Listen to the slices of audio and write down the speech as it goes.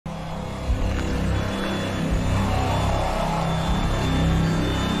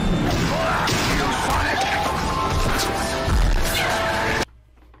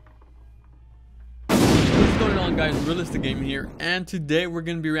guys, Realistic Gaming here, and today we're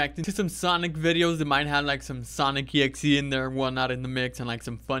gonna be reacting to some Sonic videos that might have like some Sonic.exe in there and whatnot in the mix, and like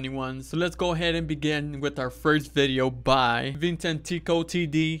some funny ones. So let's go ahead and begin with our first video by Vincentico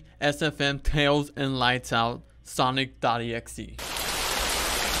TD SFM Tails and Lights Out Sonic.exe.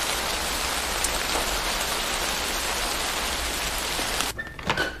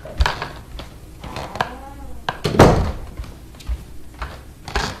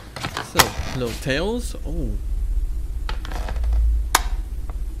 So, little Tails.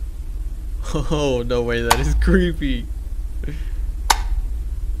 Oh, no way, that is creepy.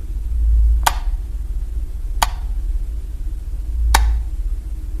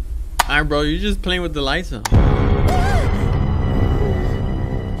 Alright, bro, you're just playing with the lights on.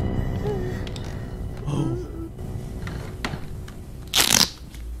 Oh.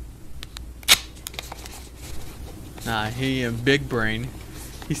 Nah, he ain't big brain.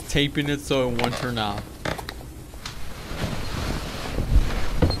 He's taping it so it won't turn off.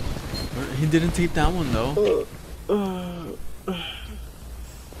 He didn't tape that one though. Oh,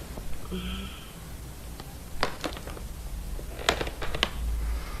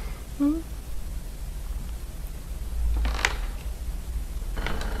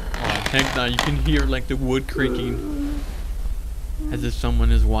 heck no, you can hear like the wood creaking as if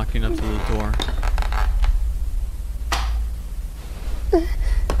someone is walking up to the door.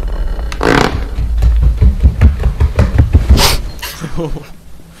 Oh,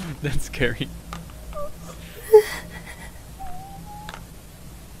 that's scary.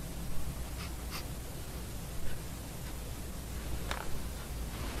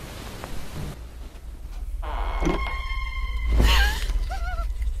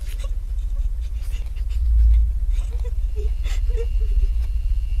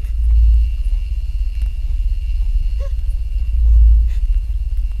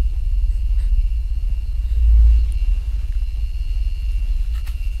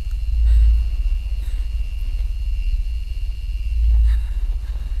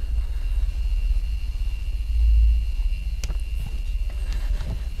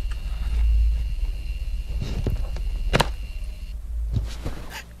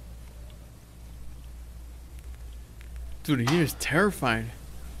 Dude, he is terrified.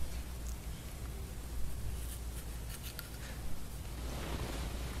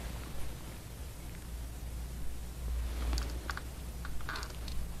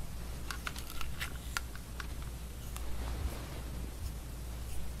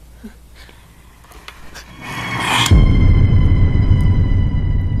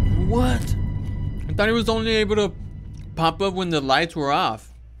 What? I thought he was only able to pop up when the lights were off.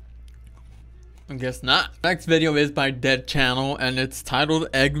 I guess not. Next video is by Dead Channel and it's titled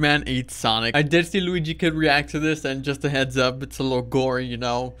Eggman Eats Sonic. I did see Luigi Kid react to this, and just a heads up, it's a little gory, you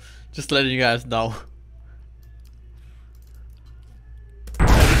know. Just letting you guys know.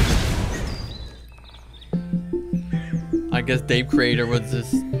 I guess Dave Creator was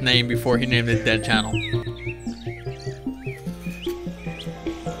his name before he named it Dead Channel.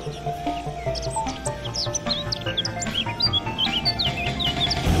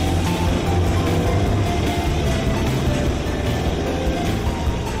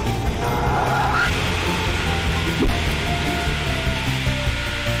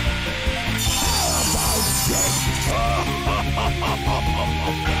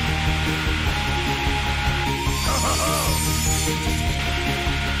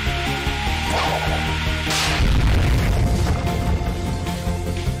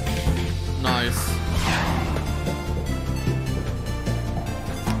 Nice.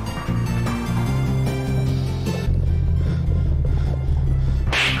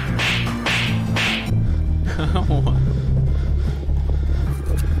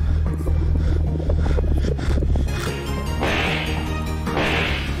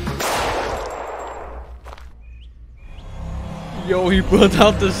 Yo, he pulled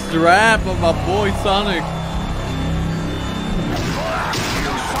out the strap of my boy Sonic.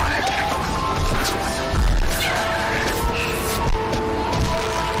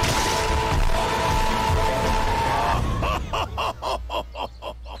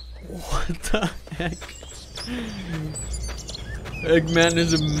 What the heck? Eggman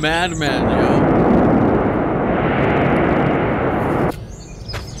is a madman, yo.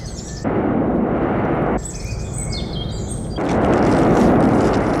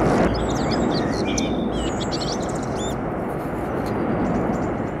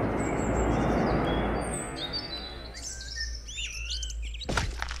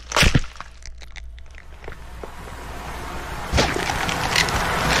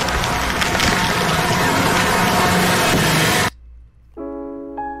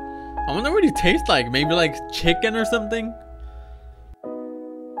 taste like? Maybe like chicken or something?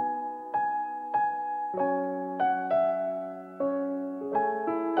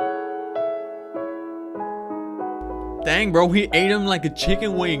 Dang, bro, he ate him like a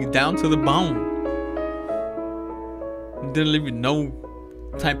chicken wing down to the bone. Didn't leave no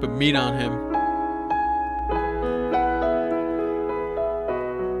type of meat on him.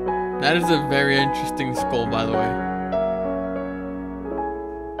 That is a very interesting skull, by the way.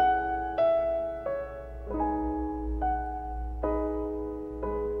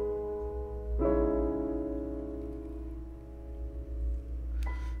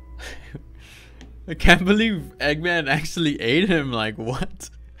 I can't believe Eggman actually ate him. Like, what?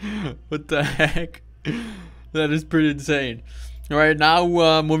 What the heck? That is pretty insane. Alright,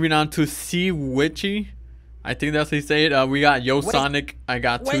 now moving on to C Witchy. I think that's how you say it. We got Yo Sonic. I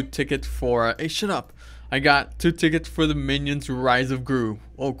got 2 tickets for... hey, shut up. I got 2 tickets for the Minions Rise of Gru.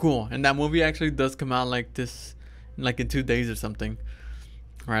 Oh, cool. And that movie actually does come out like this, like in 2 days or something.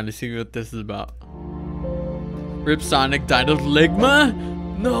 Alright, let's see what this is about. Rip Sonic died of Ligma?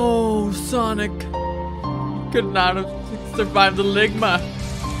 No, Sonic. Could not have survived the Ligma.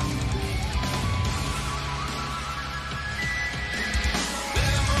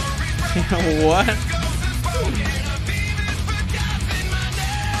 What?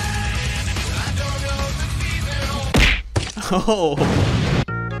 Oh.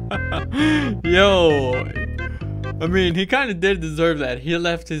 Yo. I mean, he kind of did deserve that. He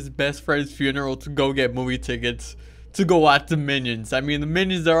left his best friend's funeral to go get movie tickets to go watch the Minions. I mean, the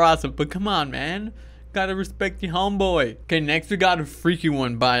Minions are awesome, but come on, man. Gotta respect your homeboy. Okay, next we got a freaky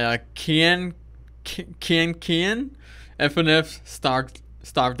one by Kian FNF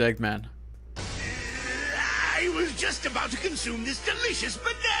Starved Eggman. I was just about to consume this delicious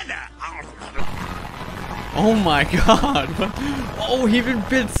banana. Oh my god. Oh, he even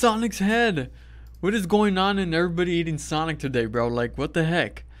bit Sonic's head. What is going on in everybody eating Sonic today, bro? Like, what the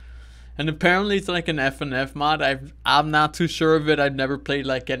heck? And apparently it's like an FNF mod. I'm not too sure of it. I've never played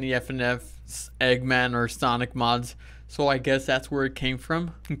like any FNF, Eggman, or Sonic mods. So I guess that's where it came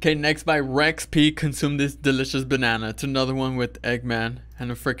from. Okay, next by Rex P. Consume this delicious banana. It's another one with Eggman and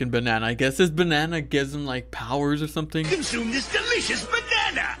a freaking banana. I guess this banana gives him like powers or something. Consume this delicious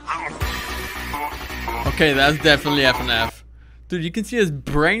banana. Okay, that's definitely FNF. Dude, you can see his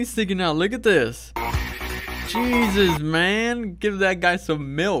brain sticking out. Look at this. Jesus, man. Give that guy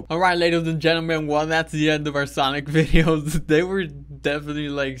some milk. Alright, ladies and gentlemen. Well, that's the end of our Sonic videos. They were definitely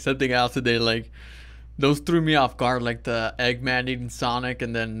like something else today. Like, those threw me off guard. Like the Eggman eating Sonic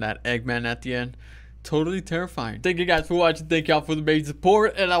and then that Eggman at the end. Totally terrifying. Thank you guys for watching. Thank y'all for the amazing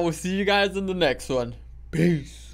support. And I will see you guys in the next one. Peace.